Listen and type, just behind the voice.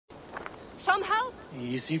somehow?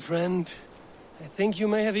 Easy, friend. I think you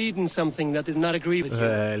may have eaten something that did not agree with you.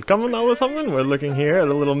 Velkommen alle sammen. We're looking here at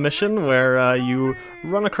a little mission where you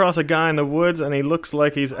run across a guy in the woods and he looks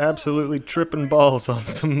like he's absolutely tripping balls on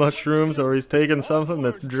some mushrooms, or he's taking something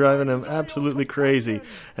that's driving him absolutely crazy.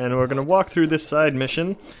 And we're going to walk through this side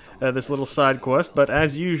mission, this little side quest, but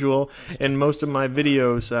as usual, in most of my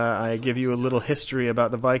videos, I give you a little history about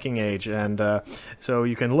the Viking Age, and so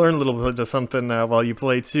you can learn a little bit of something while you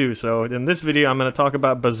play too. So in this video, I'm going to talk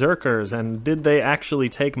about berserkers, and did they actually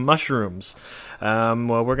take mushrooms?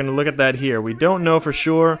 Well, we're going to look at that here. We don't know for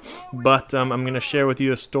sure, but I'm going to share with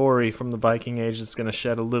you a story from the Viking Age that's going to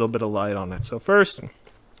shed a little bit of light on it. So first,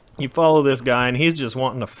 you follow this guy, and he's just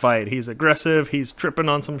wanting to fight. He's aggressive, he's tripping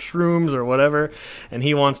on some shrooms or whatever, and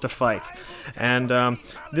he wants to fight. And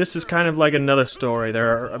this is kind of like another story.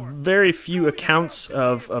 There are very few accounts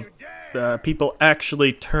of people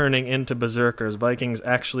actually turning into berserkers, Vikings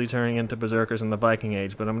actually turning into berserkers in the Viking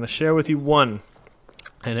Age, but I'm going to share with you one.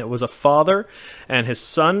 And it was a father and his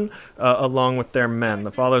son, along with their men.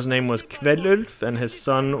 The father's name was Kvedulf, and his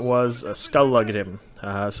son was Skallagrim.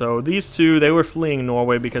 So these two, they were fleeing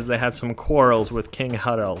Norway because they had some quarrels with King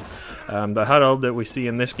Harald. The Harald that we see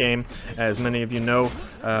in this game, as many of you know,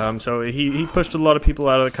 so he pushed a lot of people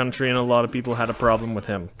out of the country, and a lot of people had a problem with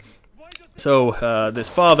him. So this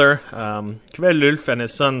father, Kvedulf, and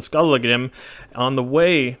his son Skallagrim, on the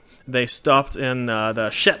way, they stopped in the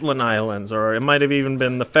Shetland Islands, or it might have even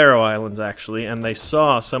been the Faroe Islands actually, and they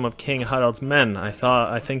saw some of King Harald's men.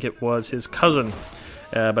 I think it was his cousin,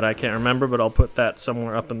 but I can't remember, but I'll put that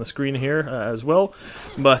somewhere up on the screen here as well.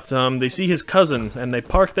 But they see his cousin, and they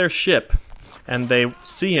park their ship, and they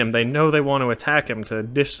see him. They know they want to attack him to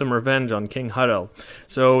dish some revenge on King Harald.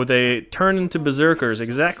 So they turn into berserkers.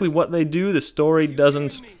 Exactly what they do, the story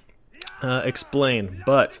doesn't explain,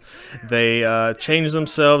 but they change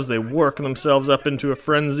themselves, they work themselves up into a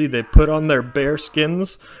frenzy, they put on their bear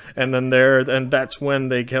skins, and then that's when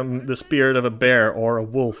they become the spirit of a bear or a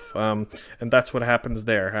wolf, and that's what happens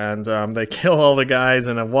there. And they kill all the guys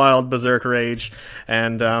in a wild berserk rage,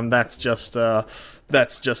 and that's just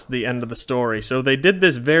the end of the story. So they did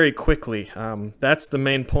this very quickly. That's the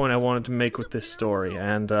main point I wanted to make with this story.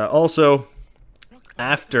 And also,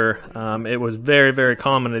 after, it was very, very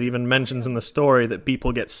common, it even mentions in the story that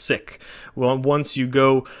people get sick. Well, once you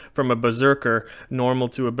go from a berserker normal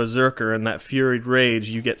to a berserker in that furied rage,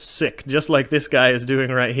 you get sick, just like this guy is doing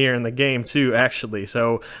right here in the game too, actually.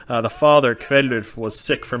 So the father, Kvedulf, was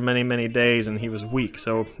sick for many, many days, and he was weak.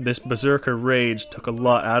 So this berserker rage took a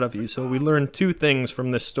lot out of you. So we learned two things from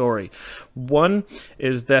this story. One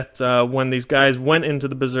is that when these guys went into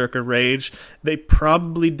the berserker rage, they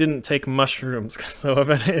probably didn't take mushrooms. So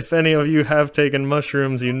if any of you have taken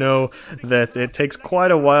mushrooms, you know that it takes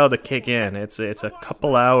quite a while to kick in. It's a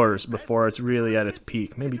couple hours before it's really at its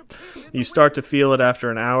peak. Maybe you start to feel it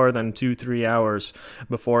after an hour, then 2-3 hours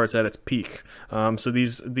before it's at its peak. So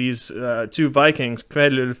these two Vikings,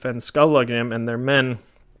 Kvedulf and Skallagrim, and their men,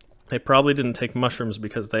 they probably didn't take mushrooms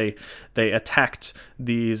because they attacked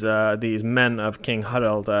these men of King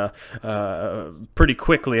Harald pretty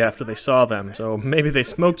quickly after they saw them. So maybe they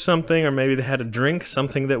smoked something, or maybe they had a drink,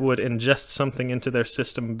 something that would ingest something into their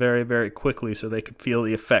system very, very quickly, so they could feel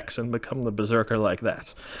the effects and become the berserker like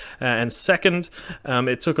that. And second,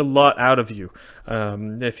 it took a lot out of you.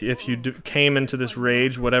 If you came into this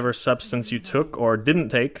rage, whatever substance you took or didn't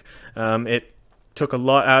take, it took a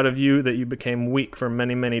lot out of you that you became weak for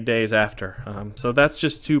many, many days after. So that's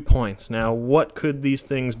just 2 points. Now, what could these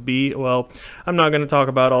things be? Well, I'm not going to talk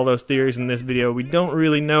about all those theories in this video. We don't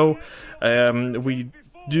really know. We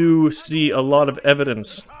do see a lot of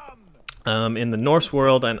evidence in the Norse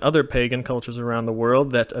world and other pagan cultures around the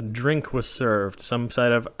world that a drink was served, some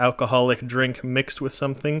sort of alcoholic drink mixed with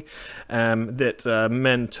something that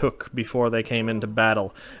men took before they came into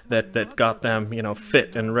battle, that got them, you know,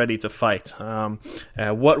 fit and ready to fight.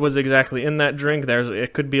 What was exactly in that drink?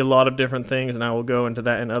 It could be a lot of different things, and I will go into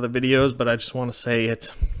that in other videos, but I just want to say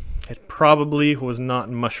it probably was not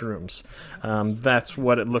mushrooms. That's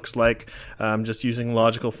what it looks like. Just using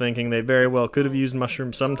logical thinking, they very well could have used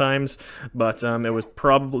mushrooms sometimes, but it was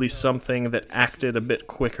probably something that acted a bit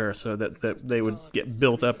quicker, so that they would get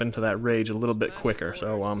built up into that rage a little bit quicker.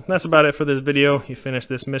 So that's about it for this video. He finished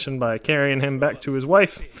this mission by carrying him back to his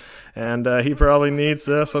wife, and he probably needs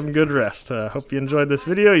some good rest. Hope you enjoyed this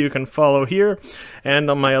video. You can follow here, and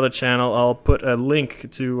on my other channel I'll put a link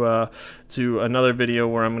to another video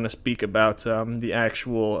where I'm going to speak about the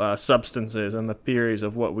actual substances and the theories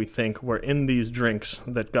of what we think were in these drinks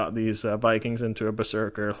that got these Vikings into a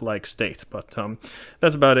berserker-like state. But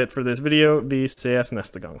that's about it for this video. Vi ses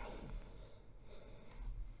nästa gång.